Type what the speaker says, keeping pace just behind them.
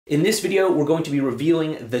In this video, we're going to be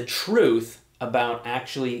revealing the truth about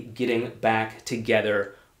actually getting back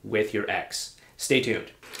together with your ex. Stay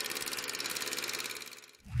tuned.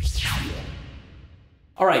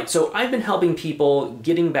 All right, so I've been helping people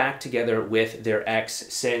getting back together with their ex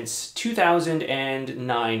since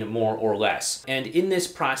 2009, more or less. And in this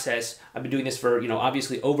process, I've been doing this for,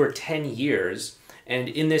 obviously over 10 years. And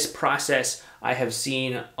in this process, I have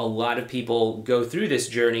seen a lot of people go through this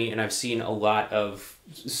journey, and I've seen a lot of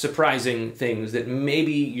surprising things that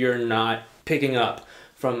maybe you're not picking up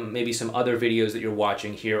from maybe some other videos that you're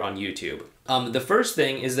watching here on YouTube. The first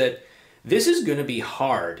thing is that this is going to be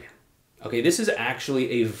hard. Okay, this is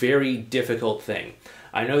actually a very difficult thing.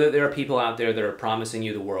 I know that there are people out there that are promising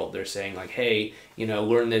you the world. They're saying like, hey,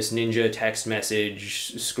 learn this ninja text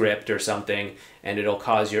message script or something, and it'll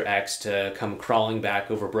cause your ex to come crawling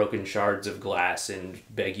back over broken shards of glass and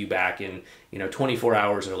beg you back in, 24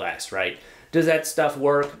 hours or less, right? Does that stuff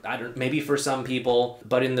work? Maybe for some people,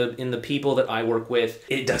 but in the people that I work with,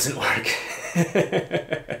 it doesn't work.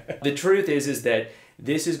 The truth is that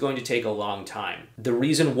this is going to take a long time. The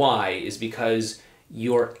reason why is because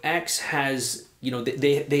your ex has,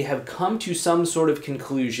 they have come to some sort of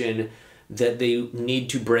conclusion that they need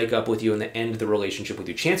to break up with you and end the relationship with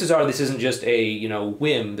you. Chances are this isn't just a,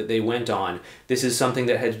 whim that they went on. This is something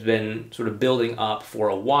that has been sort of building up for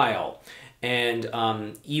a while. And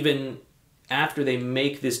even after they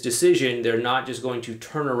make this decision, they're not just going to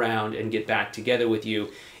turn around and get back together with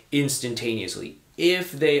you instantaneously.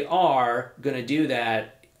 If they are going to do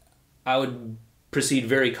that, I would proceed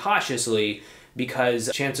very cautiously,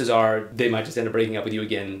 because chances are they might just end up breaking up with you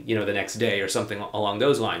again, the next day or something along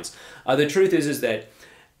those lines. The truth is that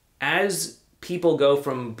as people go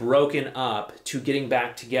from broken up to getting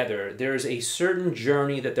back together, there's a certain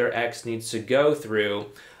journey that their ex needs to go through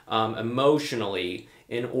emotionally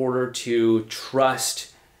in order to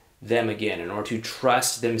trust them again, in order to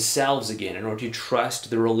trust themselves again, in order to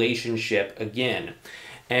trust the relationship again.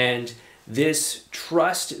 And this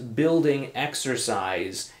trust building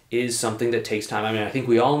exercise is something that takes time. I think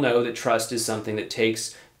we all know that trust is something that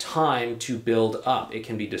takes time to build up. It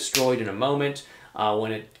can be destroyed in a moment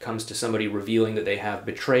when it comes to somebody revealing that they have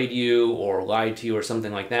betrayed you or lied to you or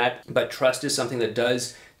something like that. But trust is something that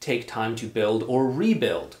does take time to build or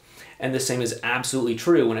rebuild. And the same is absolutely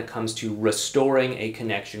true when it comes to restoring a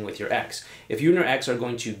connection with your ex. If you and your ex are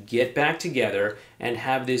going to get back together and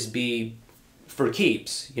have this be for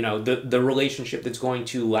keeps, the relationship that's going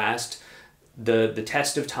to last the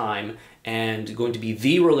test of time and going to be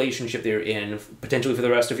the relationship they're in potentially for the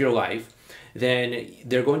rest of your life, then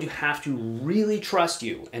they're going to have to really trust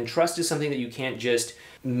you. And trust is something that you can't just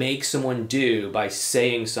make someone do by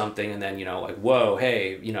saying something and then, like, whoa,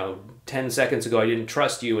 hey, 10 seconds ago I didn't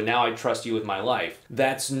trust you and now I trust you with my life.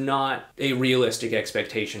 That's not a realistic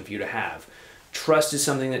expectation for you to have. Trust is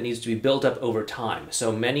something that needs to be built up over time.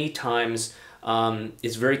 So many times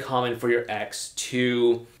it's very common for your ex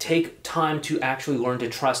to take time to actually learn to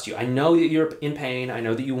trust you. I know that you're in pain. I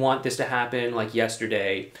know that you want this to happen like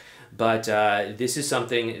yesterday, but this is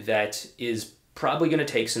something that is probably going to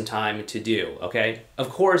take some time to do, okay? Of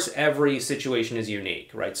course, every situation is unique,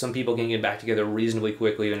 right? Some people can get back together reasonably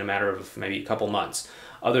quickly in a matter of maybe a couple months.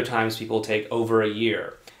 Other times people take over a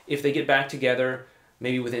year. If they get back together,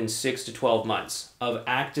 maybe within 6 to 12 months of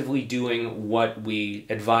actively doing what we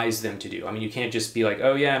advise them to do. You can't just be like,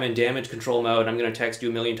 oh yeah, I'm in damage control mode, I'm going to text you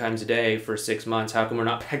a million times a day for 6 months, how come we're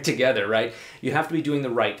not back together, right? You have to be doing the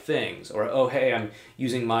right things. Or, oh hey, I'm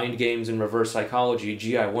using mind games and reverse psychology,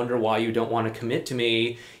 gee, I wonder why you don't want to commit to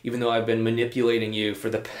me, even though I've been manipulating you for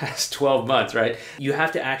the past 12 months, right? You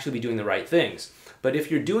have to actually be doing the right things. But if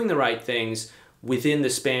you're doing the right things within the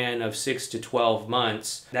span of 6 to 12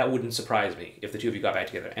 months, that wouldn't surprise me if the two of you got back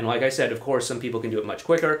together. And like I said, of course, some people can do it much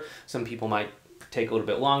quicker. Some people might take a little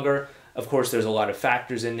bit longer. Of course, there's a lot of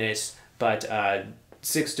factors in this, but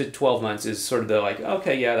 6 to 12 months is sort of the like,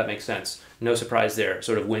 okay, yeah, that makes sense. No surprise there,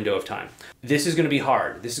 sort of window of time. This is going to be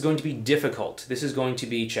hard. This is going to be difficult. This is going to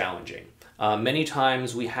be challenging. Many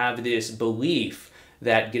times we have this belief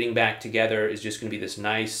that getting back together is just going to be this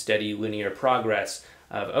nice, steady, linear progress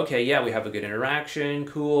of, okay, yeah, we have a good interaction,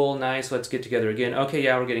 cool, nice, let's get together again. Okay,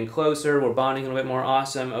 yeah, we're getting closer, we're bonding a little bit more,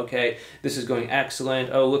 awesome, okay, this is going excellent,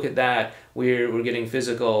 oh, look at that, we're getting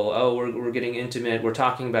physical, oh, we're getting intimate, we're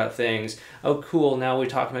talking about things, oh, cool, now we're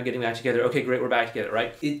talking about getting back together, okay, great, we're back together,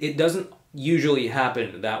 right? It doesn't usually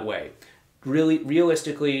happen that way. Really,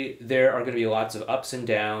 realistically, there are going to be lots of ups and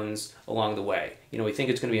downs along the way. We think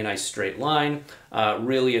it's going to be a nice straight line.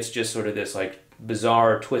 Really, it's just sort of this like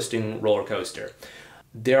bizarre twisting roller coaster.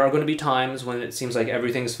 There are going to be times when it seems like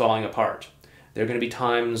everything's falling apart. There are going to be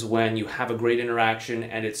times when you have a great interaction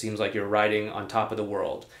and it seems like you're riding on top of the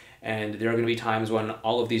world. And there are going to be times when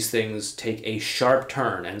all of these things take a sharp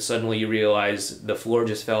turn and suddenly you realize the floor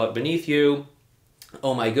just fell out beneath you.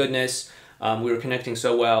 Oh my goodness, we were connecting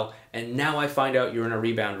so well, and now I find out you're in a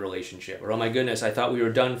rebound relationship. Or oh my goodness, I thought we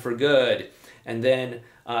were done for good. And then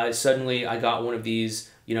suddenly I got one of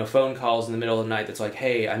these phone calls in the middle of the night that's like,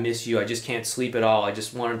 hey, I miss you, I just can't sleep at all, I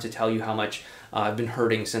just wanted to tell you how much I've been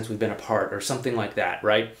hurting since we've been apart, or something like that,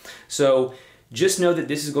 right? So just know that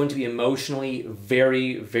this is going to be emotionally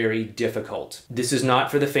very, very difficult. This is not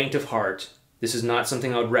for the faint of heart. This is not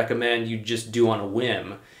something I would recommend you just do on a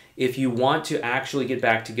whim. If you want to actually get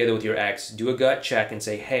back together with your ex, do a gut check and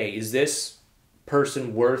say, hey, is this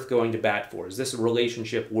person worth going to bat for? Is this a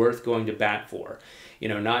relationship worth going to bat for?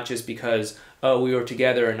 Not just because, oh, we were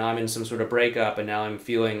together and I'm in some sort of breakup and now I'm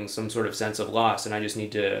feeling some sort of sense of loss and I just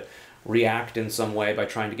need to react in some way by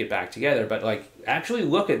trying to get back together, but like actually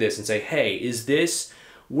look at this and say, hey, is this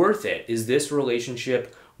worth it? Is this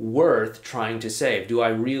relationship worth trying to save? Do I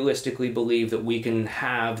realistically believe that we can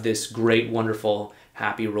have this great, wonderful,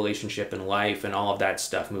 happy relationship in life and all of that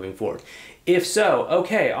stuff moving forward? If so,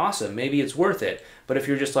 okay, awesome, maybe it's worth it. But if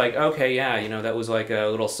you're just like, okay, yeah, that was like a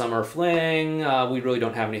little summer fling, we really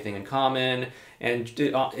don't have anything in common, and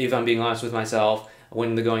if I'm being honest with myself,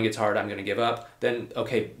 when the going gets hard, I'm going to give up, then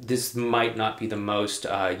okay, this might not be the most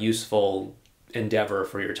useful endeavor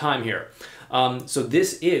for your time here. So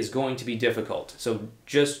this is going to be difficult. So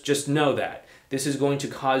just know that. This is going to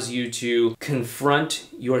cause you to confront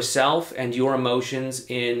yourself and your emotions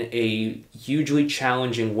in a hugely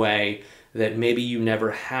challenging way that maybe you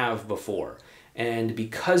never have before. And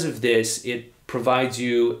because of this, it provides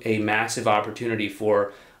you a massive opportunity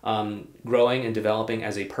for growing and developing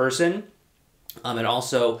as a person. It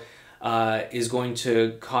also is going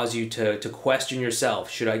to cause you to question yourself.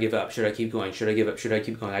 Should I give up? Should I keep going? Should I give up? Should I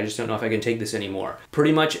keep going? I just don't know if I can take this anymore.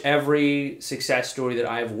 Pretty much every success story that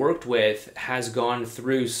I've worked with has gone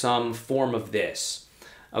through some form of this,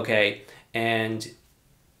 okay? And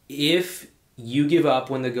if you give up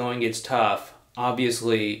when the going gets tough,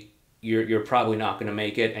 obviously you're probably not going to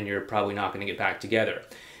make it and you're probably not going to get back together.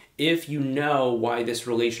 If you know why this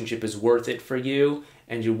relationship is worth it for you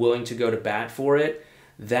and you're willing to go to bat for it,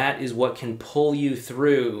 that is what can pull you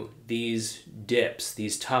through these dips,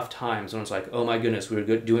 these tough times when it's like, oh my goodness, we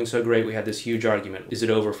were doing so great, we had this huge argument, is it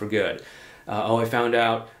over for good? Oh, I found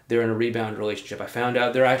out they're in a rebound relationship. I found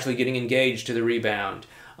out they're actually getting engaged to the rebound.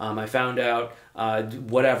 I found out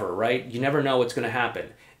whatever, right? You never know what's going to happen.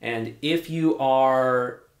 And if you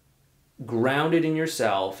are grounded in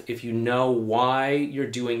yourself, if you know why you're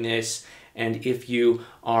doing this, and if you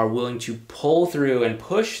are willing to pull through and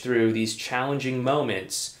push through these challenging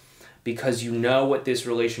moments because you know what this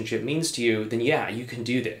relationship means to you, then yeah, you can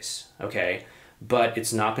do this, okay? But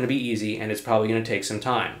it's not going to be easy and it's probably going to take some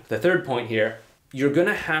time. The third point here, you're going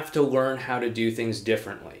to have to learn how to do things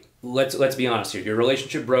differently. Let's be honest here. Your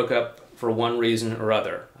relationship broke up for one reason or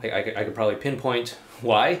other. I could probably pinpoint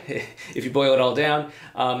why. If you boil it all down,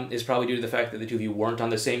 is probably due to the fact that the two of you weren't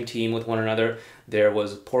on the same team with one another. There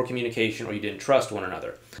was poor communication or you didn't trust one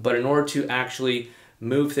another. But in order to actually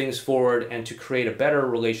move things forward and to create a better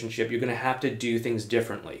relationship, you're going to have to do things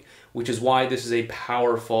differently, which is why this is a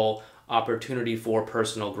powerful opportunity for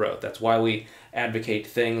personal growth. That's why we advocate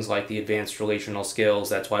things like the advanced relational skills.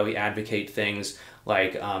 That's why we advocate things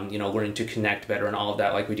like learning to connect better and all of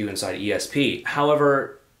that, like we do inside ESP.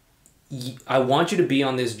 However, I want you to be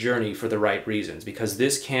on this journey for the right reasons, because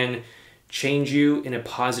this can change you in a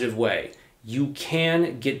positive way. You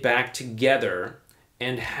can get back together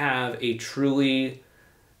and have a truly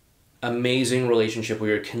amazing relationship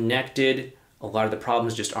where you're connected. A lot of the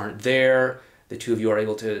problems just aren't there. The two of you are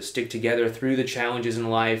able to stick together through the challenges in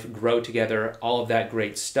life, grow together, all of that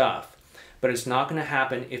great stuff. But it's not going to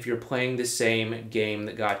happen if you're playing the same game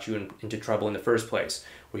that got you into trouble in the first place,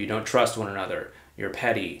 where you don't trust one another, you're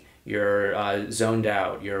petty, you're zoned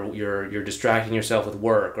out, you're distracting yourself with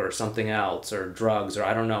work or something else or drugs or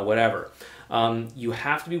I don't know, whatever. You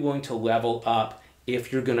have to be willing to level up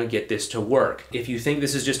if you're going to get this to work. If you think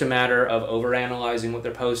this is just a matter of overanalyzing what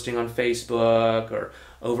they're posting on Facebook or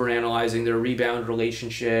overanalyzing their rebound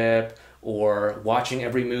relationship or watching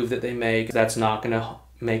every move that they make, that's not going to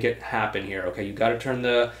make it happen here, okay? You've got to turn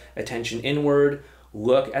the attention inward.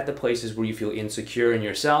 Look at the places where you feel insecure in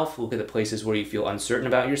yourself. Look at the places where you feel uncertain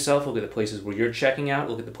about yourself. Look at the places where you're checking out.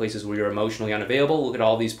 Look at the places where you're emotionally unavailable. Look at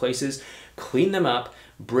all these places. Clean them up.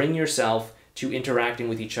 Bring yourself to interacting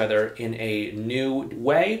with each other in a new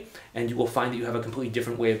way, and you will find that you have a completely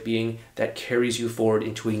different way of being that carries you forward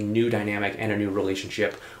into a new dynamic and a new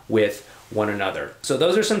relationship with one another. So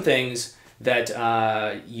those are some things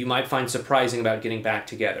that you might find surprising about getting back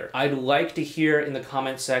together. I'd like to hear in the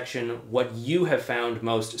comments section what you have found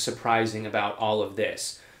most surprising about all of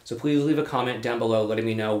this. So please leave a comment down below letting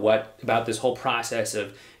me know what about this whole process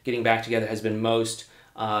of getting back together has been most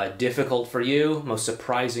difficult for you, most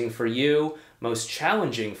surprising for you, most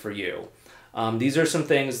challenging for you. These are some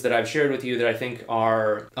things that I've shared with you that I think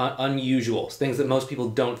are unusual, things that most people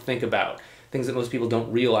don't think about, things that most people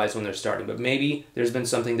don't realize when they're starting, but maybe there's been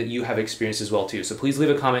something that you have experienced as well too. So please leave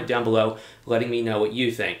a comment down below letting me know what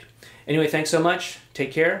you think. Anyway, thanks so much,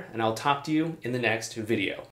 take care, and I'll talk to you in the next video.